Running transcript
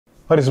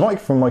Hi, this is Mike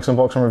from Mike's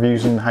Unboxing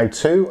Reviews and How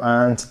To,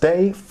 and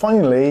today,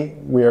 finally,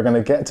 we are going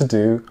to get to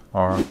do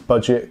our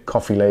budget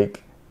Coffee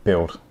Lake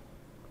build.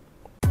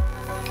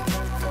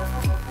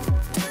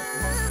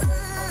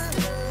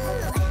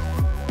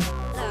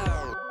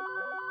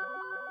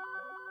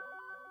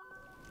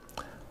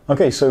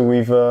 Okay, so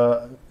we've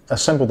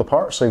assembled the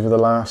parts over the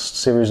last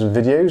series of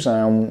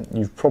videos.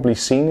 You've probably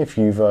seen if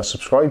you've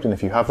subscribed, and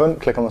if you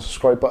haven't, click on the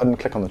subscribe button,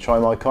 click on the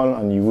chime icon,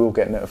 and you will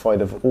get notified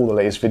of all the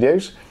latest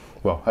videos.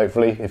 Well,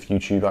 hopefully, if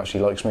YouTube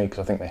actually likes me, because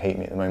I think they hate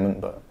me at the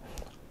moment, but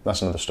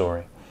that's another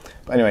story.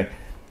 But anyway,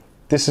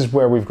 this is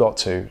where we've got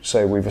to.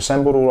 So we've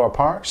assembled all our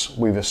parts,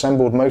 we've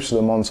assembled most of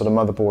them onto the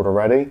motherboard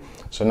already,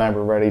 so now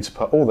we're ready to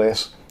put all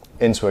this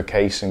into a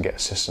case and get a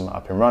system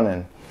up and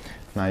running.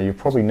 Now you'll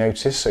probably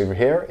notice over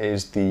here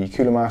is the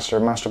Cooler Master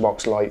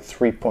Masterbox Lite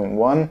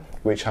 3.1,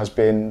 which has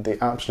been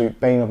the absolute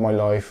bane of my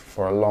life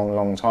for a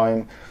long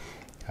time.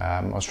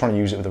 I was trying to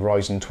use it with the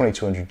Ryzen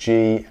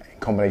 2200G in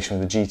combination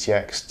with the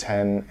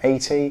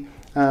GTX1050,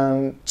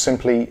 and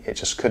simply it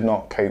just could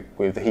not cope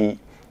with the heat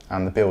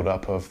and the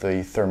build-up of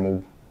the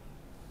thermal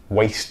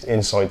waste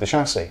inside the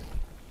chassis.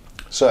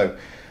 So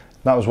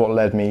that was what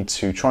led me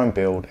to try and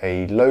build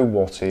a low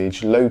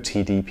wattage, low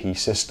TDP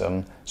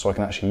system so I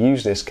can actually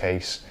use this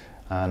case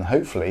and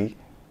hopefully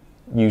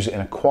use it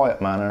in a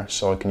quiet manner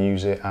so I can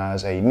use it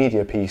as a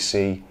media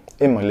PC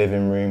in my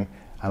living room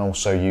and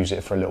also use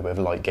it for a little bit of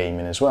light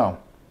gaming as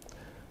well.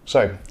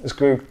 So let's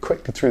go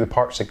quickly through the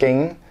parts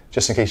again,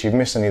 just in case you've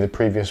missed any of the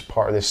previous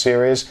part of this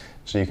series,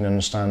 so you can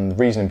understand the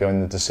reasoning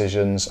behind the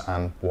decisions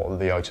and what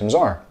the items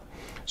are.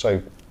 So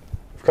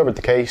we've covered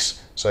the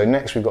case. So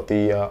next we've got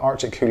the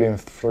Arctic Cooling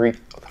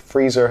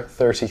Freezer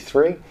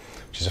 33,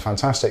 which is a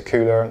fantastic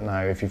cooler.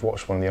 Now if you've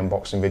watched one of the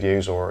unboxing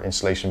videos or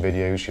installation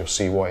videos, you'll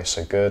see why it's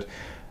so good.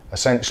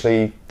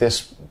 Essentially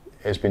this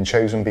has been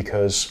chosen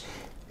because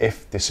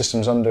if the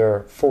system's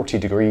under 40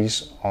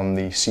 degrees on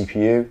the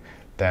CPU,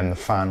 then the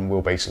fan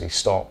will basically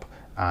stop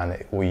and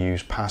it will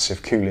use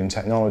passive cooling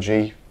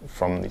technology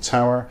from the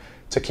tower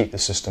to keep the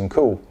system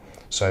cool.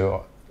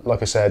 So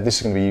like I said, this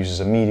is going to be used as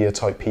a media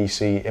type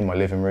PC in my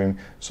living room,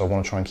 so I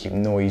want to try and keep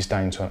noise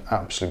down to an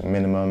absolute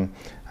minimum,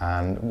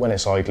 and when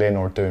it's idling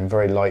or doing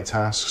very light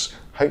tasks,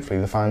 hopefully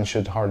the fan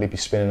should hardly be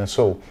spinning at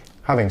all.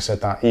 Having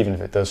said that, even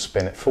if it does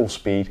spin at full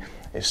speed,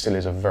 it still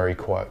is a very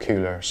quiet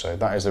cooler, so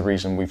that is the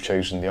reason we've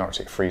chosen the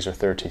Arctic Freezer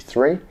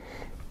 33.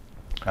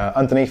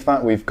 Underneath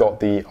that we've got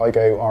the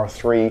AIGO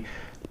R3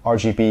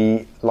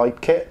 RGB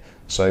light kit.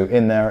 So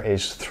in there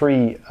is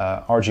 3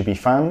 RGB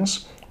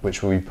fans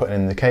which we'll be putting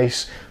in the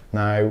case.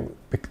 Now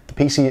the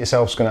PC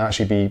itself is going to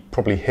actually be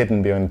probably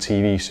hidden behind the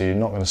TV, so you're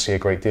not going to see a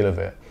great deal of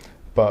it.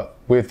 But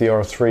with the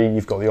R3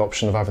 you've got the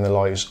option of having the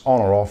lights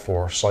on or off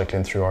or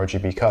cycling through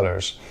RGB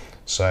colours.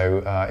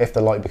 So if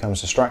the light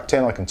becomes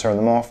distracting I can turn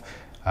them off,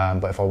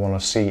 but if I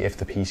want to see if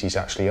the PC is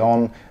actually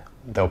on,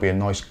 there'll be a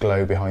nice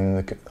glow behind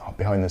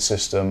the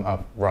system,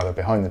 rather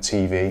behind the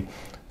TV,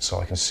 so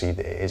I can see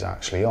that it is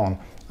actually on.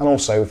 And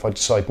also, if I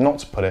decide not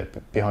to put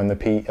it behind the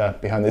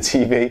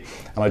TV,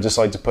 and I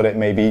decide to put it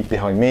maybe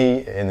behind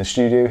me in the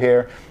studio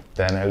here,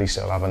 then at least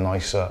it'll have a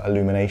nice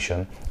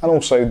illumination. And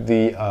also,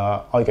 the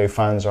AIGO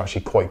fans are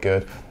actually quite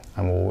good,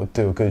 and will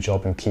do a good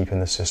job in keeping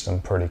the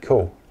system pretty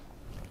cool.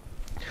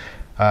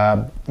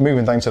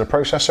 Moving down to the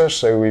processor,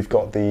 so we've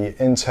got the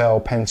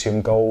Intel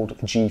Pentium GOLD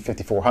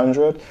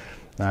G5400.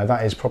 Now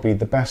that is probably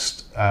the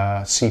best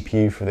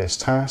CPU for this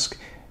task.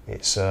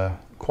 It's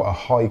quite a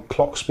high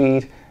clock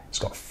speed. It's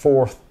got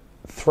 4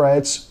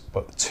 threads,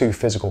 but 2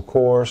 physical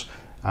cores,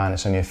 and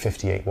it's only a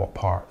 58 watt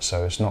part,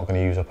 so it's not going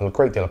to use up a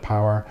great deal of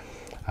power.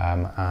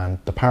 And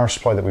the power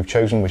supply that we've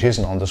chosen, which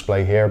isn't on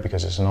display here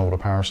because it's an older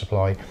power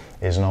supply,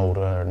 is an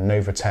older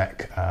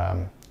Novatech,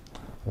 I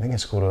think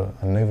it's called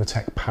a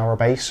Novatech Power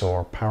Base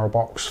or Power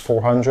Box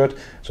 400.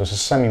 So it's a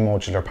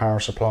semi-modular power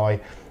supply.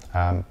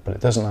 But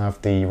it doesn't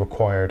have the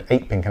required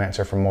 8-pin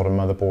connector for modern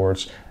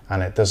motherboards,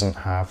 and it doesn't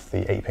have the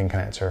 8-pin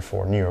connector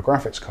for newer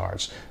graphics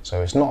cards.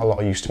 So it's not a lot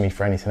of use to me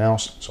for anything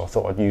else, so I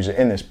thought I'd use it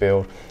in this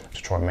build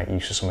to try and make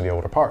use of some of the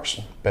older parts.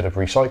 A bit of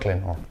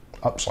recycling, or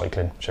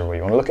upcycling, whichever way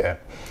you want to look at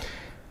it.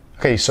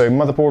 Okay, so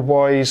motherboard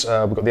wise,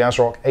 we've got the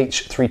ASRock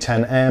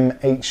H310M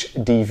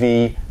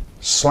HDV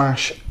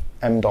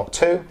 /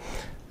 M.2.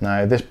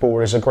 Now this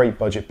board is a great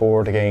budget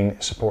board. Again,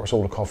 it supports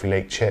all the Coffee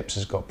Lake chips.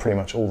 It's got pretty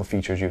much all the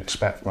features you'd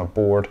expect from a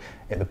board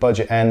at the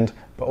budget end,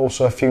 but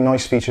also a few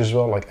nice features as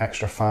well, like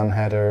extra fan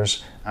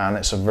headers, and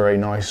it's a very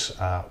nice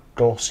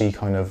glossy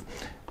kind of,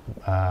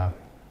 I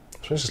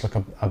suppose it's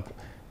like a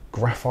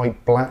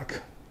graphite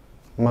black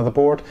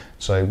motherboard.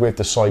 So with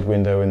the side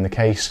window in the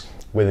case,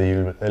 with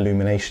the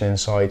illumination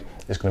inside,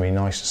 it's going to be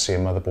nice to see a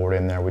motherboard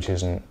in there which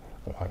isn't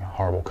like a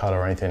horrible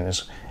colour or anything.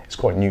 It's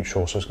quite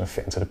neutral, so it's going to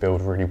fit into the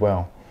build really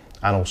well.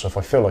 And also, if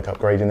I feel like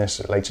upgrading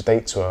this at a later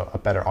date to a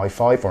better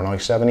i5 or an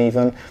i7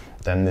 even,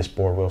 then this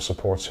board will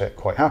support it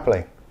quite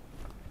happily.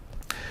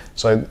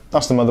 So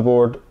that's the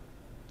motherboard.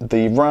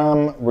 The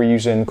RAM, we're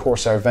using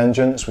Corsair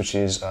Vengeance, which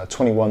is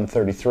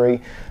 2133.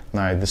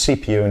 Now the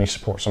CPU only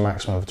supports a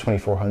maximum of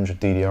 2400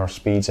 DDR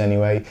speeds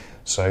anyway,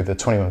 so the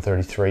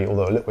 2133,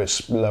 although a little bit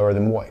slower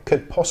than what it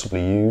could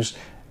possibly use,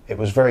 it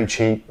was very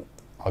cheap.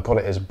 I got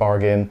it as a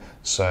bargain,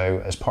 so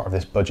as part of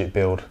this budget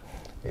build,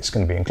 it's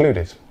going to be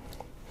included.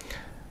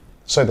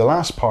 So the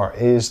last part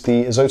is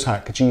the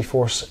Zotac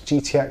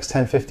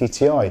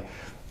GTX1050Ti.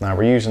 Now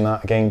we're using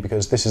that again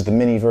because this is the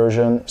mini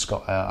version. It's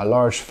got a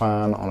large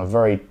fan on a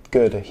very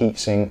good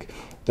heatsink.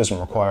 Doesn't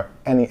require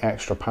any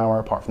extra power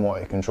apart from what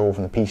it can draw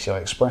from the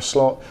PCI Express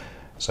slot.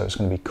 So it's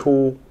going to be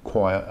cool,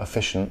 quiet,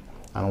 efficient,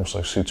 and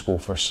also suitable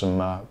for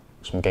some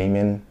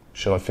gaming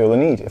should I feel the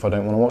need if I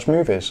don't want to watch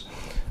movies.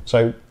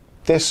 So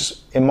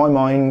this, in my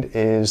mind,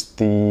 is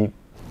the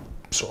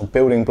sort of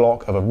building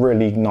block of a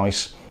really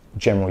nice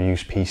general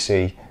use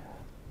PC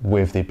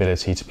with the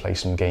ability to play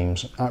some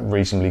games at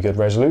reasonably good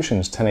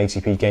resolutions.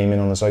 1080p gaming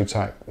on the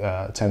Zotac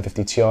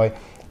 1050 Ti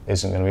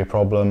isn't going to be a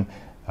problem.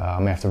 I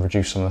may have to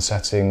reduce some of the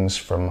settings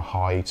from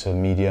high to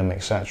medium,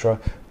 etc.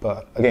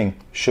 But again,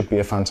 should be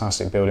a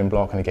fantastic building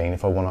block. And again,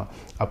 if I want to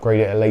upgrade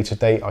it at a later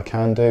date, I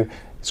can do.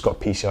 It's got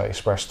PCI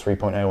Express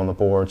 3.0 on the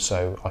board,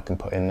 so I can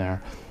put in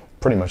there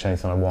pretty much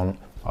anything I want.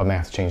 I may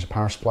have to change the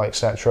power supply,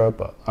 etc.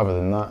 But other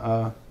than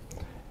that,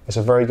 it's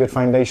a very good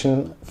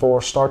foundation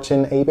for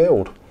starting a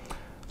build.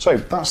 So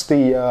that's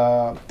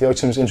the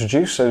items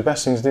introduced. So the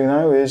best thing to do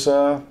now is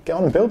get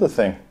on and build the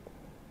thing.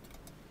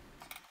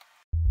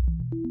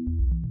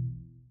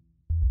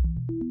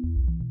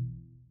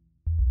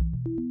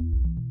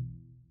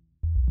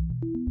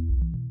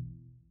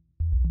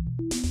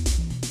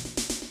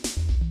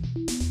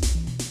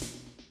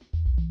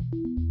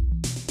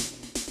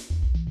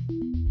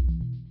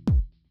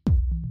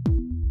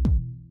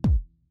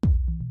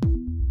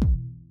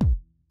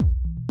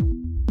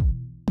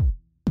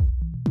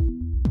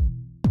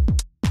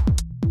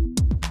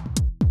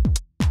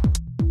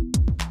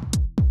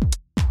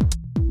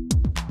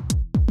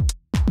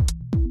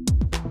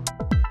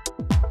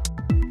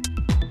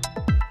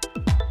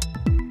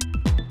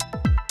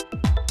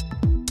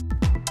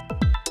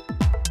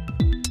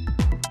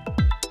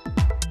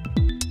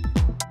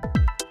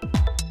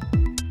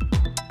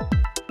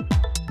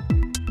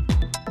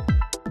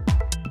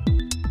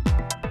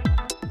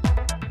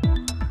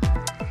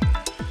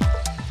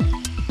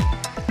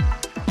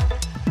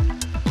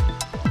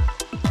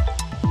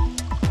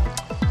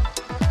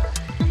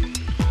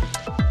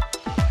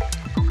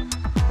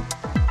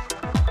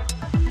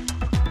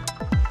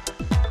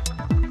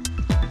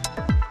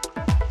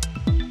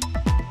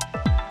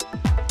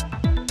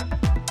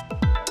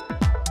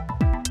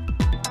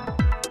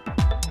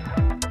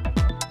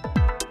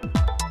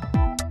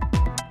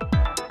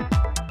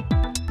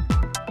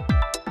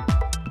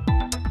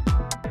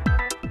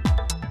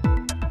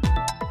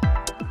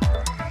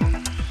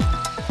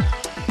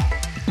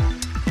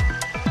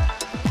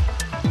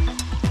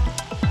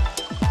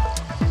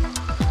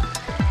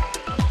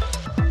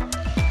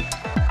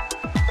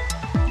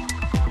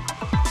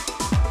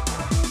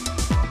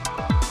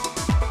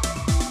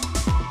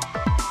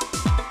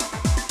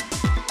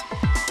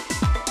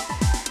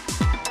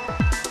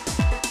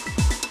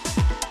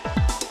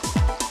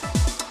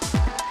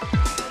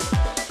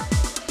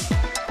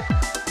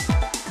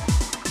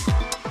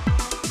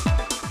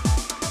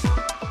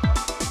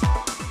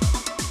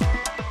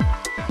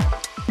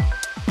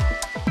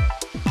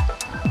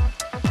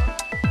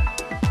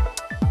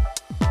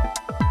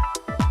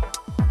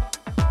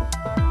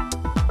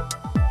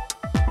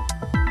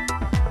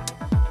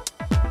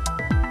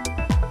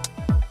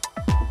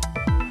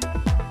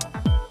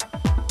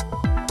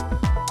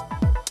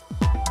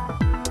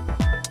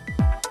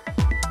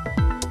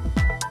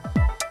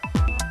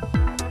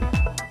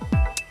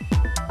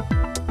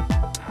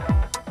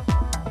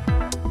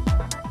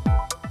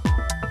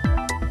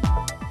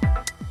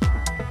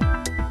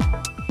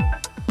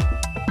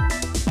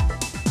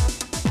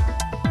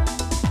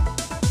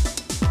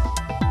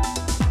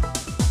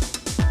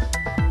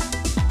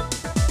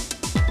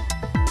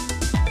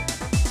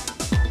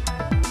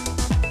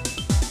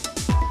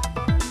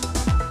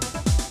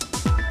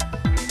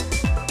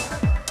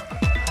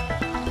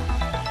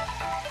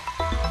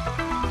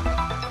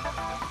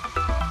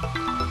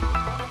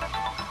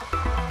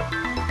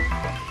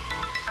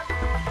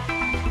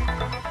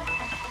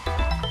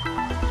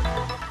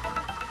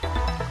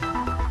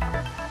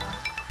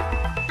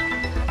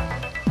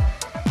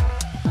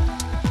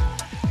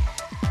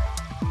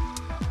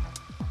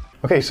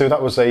 Okay, so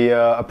that was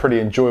a pretty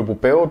enjoyable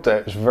build.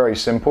 It was very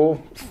simple.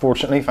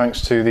 Fortunately,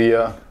 thanks to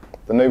the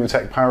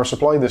Novatech power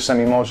supply, the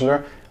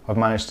semi-modular, I've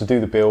managed to do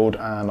the build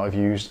and I've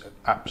used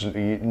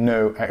absolutely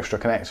no extra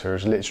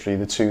connectors, literally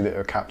the two that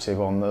are captive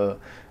on the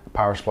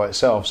power supply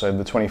itself, so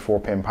the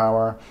 24-pin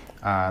power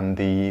and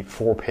the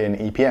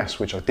 4-pin EPS,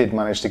 which I did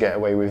manage to get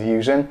away with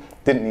using.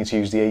 Didn't need to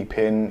use the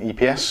 8-pin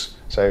EPS,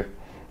 so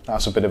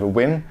that's a bit of a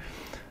win.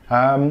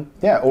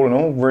 Yeah, all in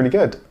all, really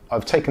good.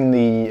 I've taken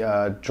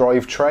the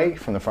drive tray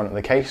from the front of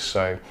the case,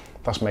 so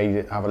that's made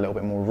it have a little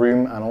bit more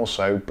room, and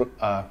also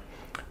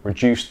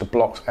reduced the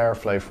blocked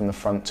airflow from the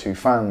front two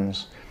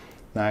fans.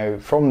 Now,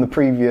 from the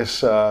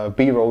previous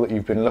B-roll that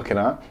you've been looking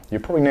at,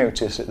 you've probably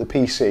noticed that the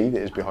PC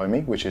that is behind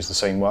me, which is the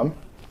same one,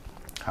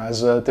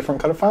 has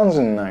different colour fans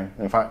in now.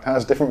 In fact,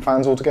 has different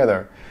fans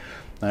altogether.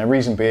 Now,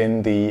 reason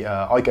being, the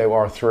AIGO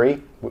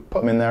R3, we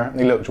put them in there, and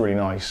they looked really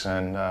nice,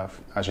 and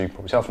as you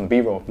probably tell from the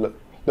B-roll,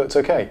 looked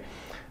okay.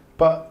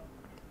 But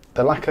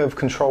the lack of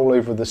control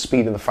over the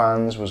speed of the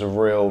fans was a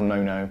real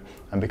no-no,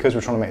 and because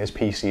we're trying to make this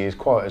PC as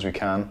quiet as we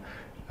can,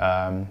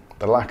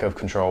 the lack of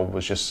control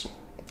was just,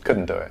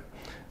 couldn't do it.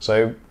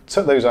 So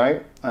took those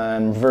out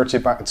and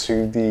reverted back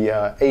to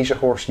the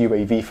AsiaHorse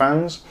UAV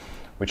fans,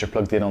 which are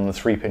plugged in on the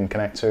 3-pin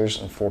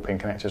connectors and 4-pin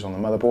connectors on the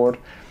motherboard.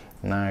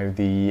 Now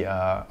the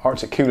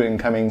Arctic cooling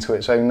coming to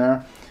its own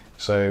there.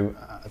 So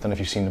I don't know if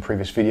you've seen the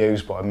previous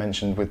videos, but I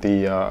mentioned with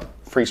the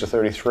Freezer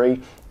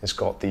 33, it's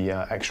got the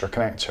extra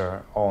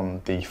connector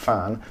on the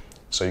fan,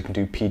 so you can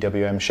do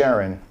PWM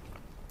sharing.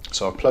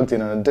 So I plugged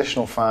in an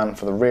additional fan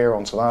for the rear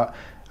onto that,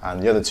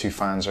 and the other two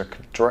fans are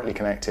directly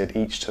connected,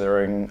 each to their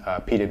own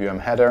PWM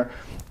header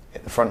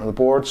at the front of the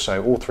board,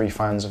 so all three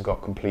fans have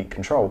got complete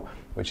control,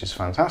 which is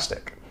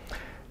fantastic.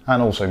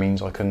 And also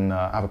means I can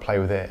have a play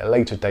with it at a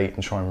later date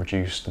and try and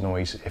reduce the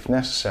noise if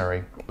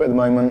necessary. But at the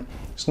moment,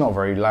 it's not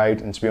very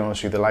loud, and to be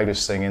honest with you, the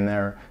loudest thing in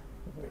there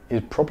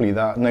is probably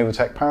that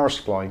Novatech power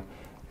supply.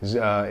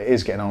 It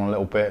is getting on a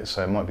little bit,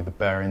 so it might be the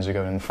bearings are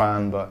going in the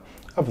fan, but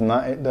other than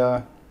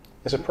that,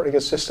 it's a pretty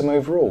good system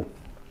overall.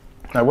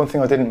 Now, one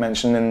thing I didn't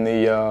mention in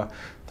the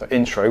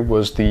intro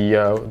was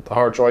the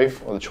hard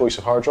drive, or the choice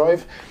of hard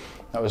drive.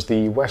 That was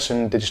the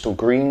Western Digital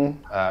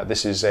Green.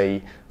 This is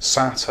a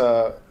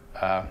SATA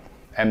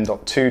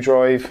M.2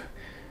 drive,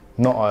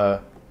 not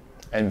a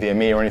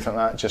NVMe or anything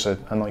like that, just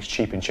a nice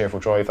cheap and cheerful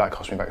drive. That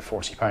cost me about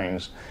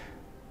 £40.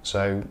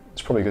 So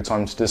it's probably a good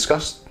time to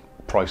discuss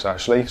price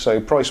actually.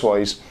 So price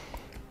wise,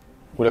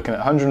 we're looking at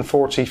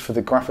 140 for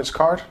the graphics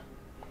card,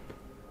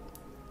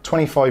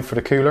 25 for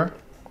the cooler,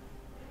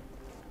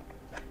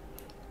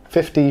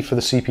 50 for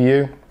the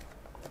CPU,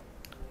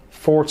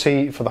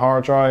 40 for the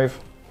hard drive,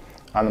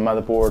 and the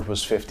motherboard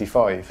was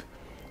 55.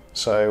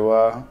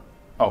 So,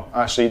 oh,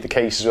 actually the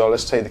case as well,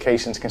 let's take the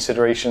case into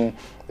consideration.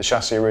 The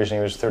chassis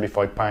originally was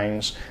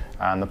 £35,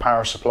 and the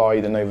power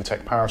supply, the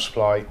Novatech power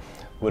supply,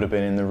 would have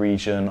been in the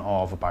region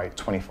of about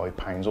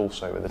 £25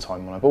 also at the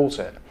time when I bought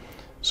it.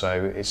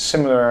 So it's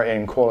similar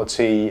in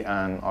quality,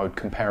 and I would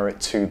compare it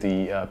to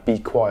the Be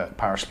Quiet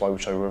power supply,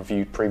 which I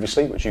reviewed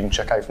previously, which you can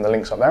check out from the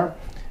links up there.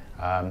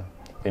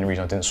 The only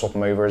reason I didn't swap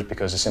them over is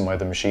because it's in my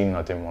other machine and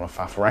I didn't want to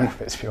faff around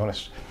with it, to be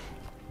honest.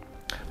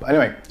 But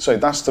anyway, so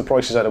that's the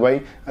prices out of the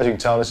way. As you can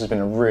tell, this has been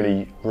a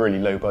really, really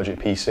low budget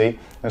PC, and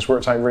it's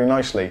worked out really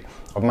nicely.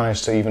 I've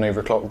managed to even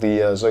overclock the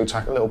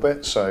Zotac a little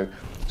bit, so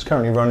it's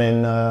currently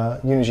running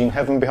Unigine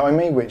Heaven behind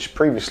me, which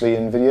previously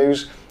in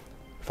videos,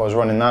 if I was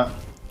running that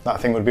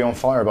thing would be on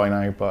fire by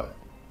now, but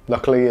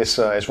luckily it's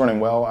running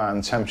well,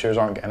 and temperatures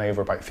aren't getting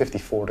over about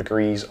 54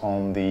 degrees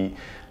on the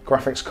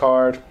graphics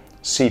card.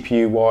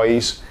 CPU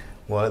wise,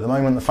 well, at the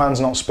moment the fan's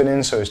not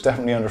spinning, so it's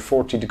definitely under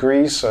 40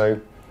 degrees, so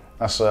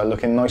that's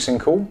looking nice and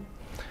cool.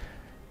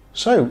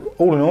 So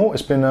all in all,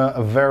 it's been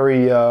a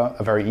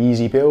very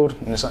easy build,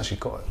 and it's actually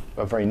got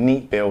a very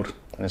neat build,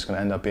 and it's going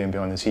to end up being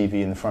behind the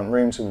TV in the front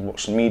room to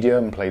watch some media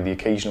and play the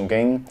occasional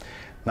game.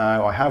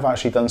 Now, I have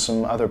actually done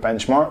some other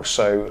benchmarks,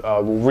 so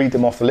we'll read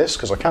them off the list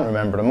because I can't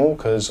remember them all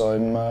because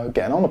I'm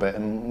getting on a bit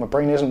and my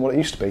brain isn't what it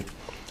used to be.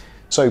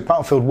 So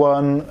Battlefield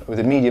 1 with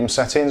the medium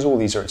settings, all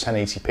these are at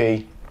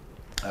 1080p,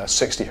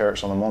 60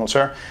 Hz on the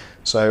monitor.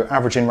 So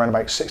averaging around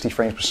about 60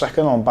 frames per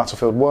second on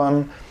Battlefield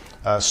 1.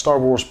 Star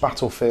Wars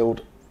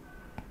Battlefront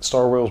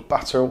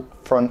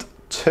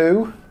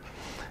 2.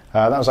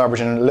 That was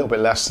averaging a little bit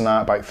less than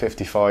that, about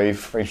 55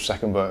 frames per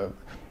second, but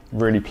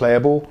really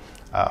playable.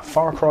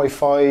 Far Cry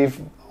 5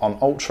 on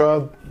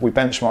Ultra, we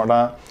benchmarked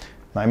that.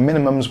 Now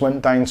minimums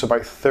went down to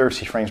about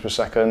 30 frames per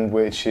second,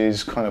 which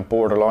is kind of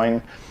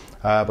borderline,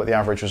 but the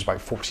average was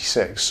about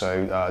 46,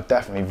 so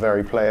definitely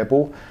very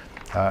playable.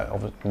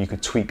 You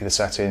could tweak the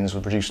settings,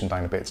 reduce them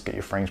down a bit to get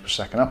your frames per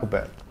second up a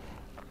bit.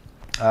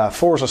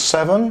 Forza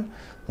 7,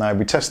 now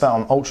we tested that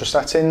on Ultra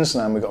settings,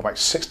 and we got about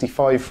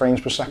 65 frames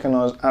per second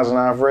as an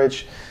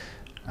average.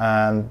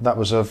 And that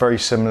was a very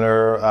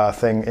similar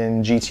thing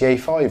in GTA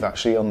 5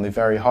 actually on the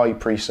very high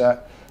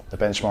preset. The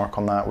benchmark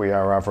on that, we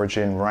are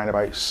averaging around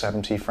about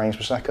 70 frames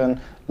per second.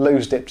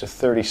 Lows dipped to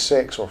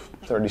 36 or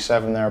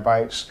 37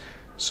 thereabouts.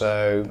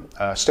 So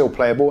still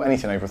playable.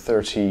 Anything over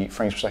 30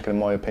 frames per second in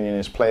my opinion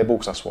is playable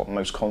because that's what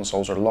most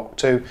consoles are locked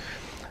to.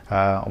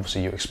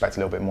 Obviously you expect a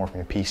little bit more from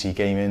your PC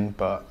gaming,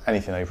 but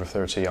anything over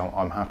 30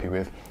 I'm happy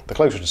with. The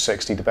closer to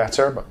 60 the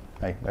better, but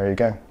hey, there you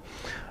go.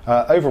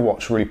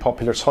 Overwatch, really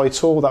popular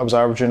title, that was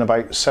averaging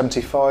about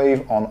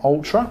 75 on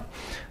Ultra.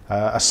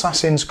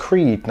 Assassin's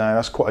Creed, now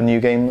that's quite a new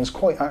game, it's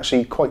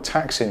actually quite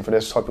taxing for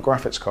this type of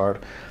graphics card.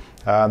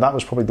 That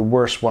was probably the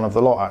worst one of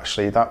the lot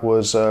actually. That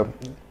was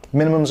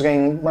minimums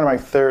again around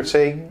about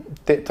 30,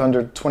 dipped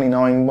under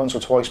 29 once or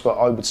twice, but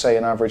I would say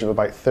an average of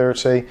about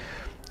 30.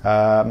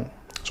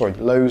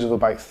 lows of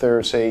about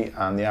 30,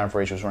 and the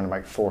average was around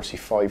about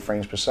 45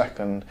 frames per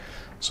second.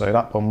 So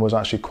that one was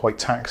actually quite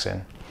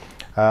taxing.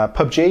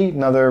 PUBG,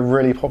 another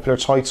really popular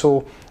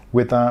title.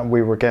 With that,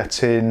 we were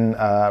getting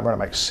around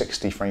about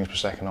 60 frames per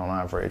second on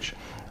average,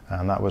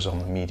 and that was on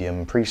the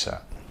medium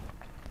preset.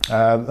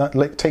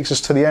 That takes us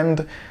to the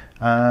end,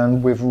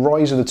 and with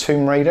Rise of the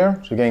Tomb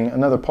Raider, so again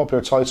another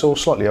popular title,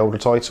 slightly older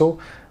title.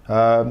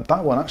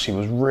 That one actually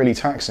was really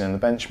taxing in the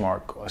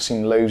benchmark. I've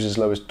seen lows as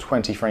low as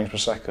 20 frames per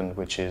second,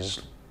 which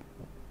is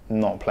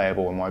not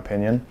playable in my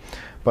opinion.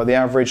 But the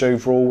average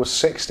overall was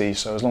 60,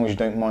 so as long as you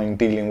don't mind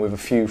dealing with a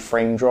few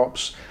frame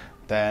drops,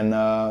 then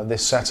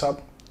this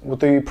setup will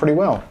do pretty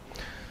well.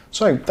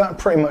 So that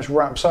pretty much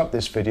wraps up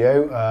this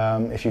video.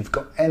 If you've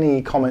got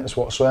any comments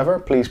whatsoever,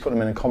 please put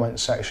them in the comment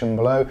section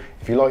below.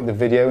 If you like the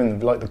video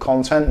and like the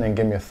content, then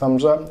give me a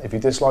thumbs up. If you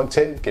disliked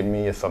it, give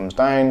me a thumbs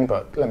down,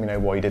 but let me know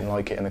why you didn't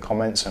like it in the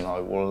comments and I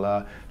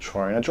will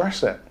try and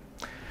address it.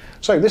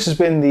 So this has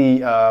been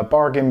the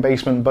bargain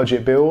basement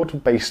budget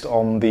build based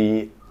on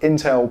the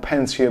Intel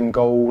Pentium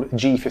GOLD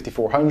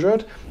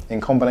G5400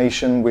 in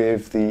combination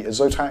with the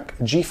Zotac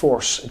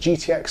GeForce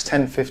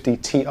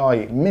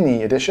GTX1050Ti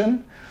Mini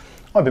edition.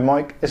 I've been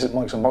Mike, this is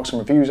Mike's Unboxing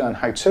Reviews and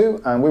How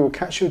To, and we will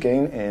catch you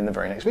again in the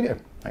very next video.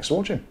 Thanks for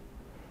watching.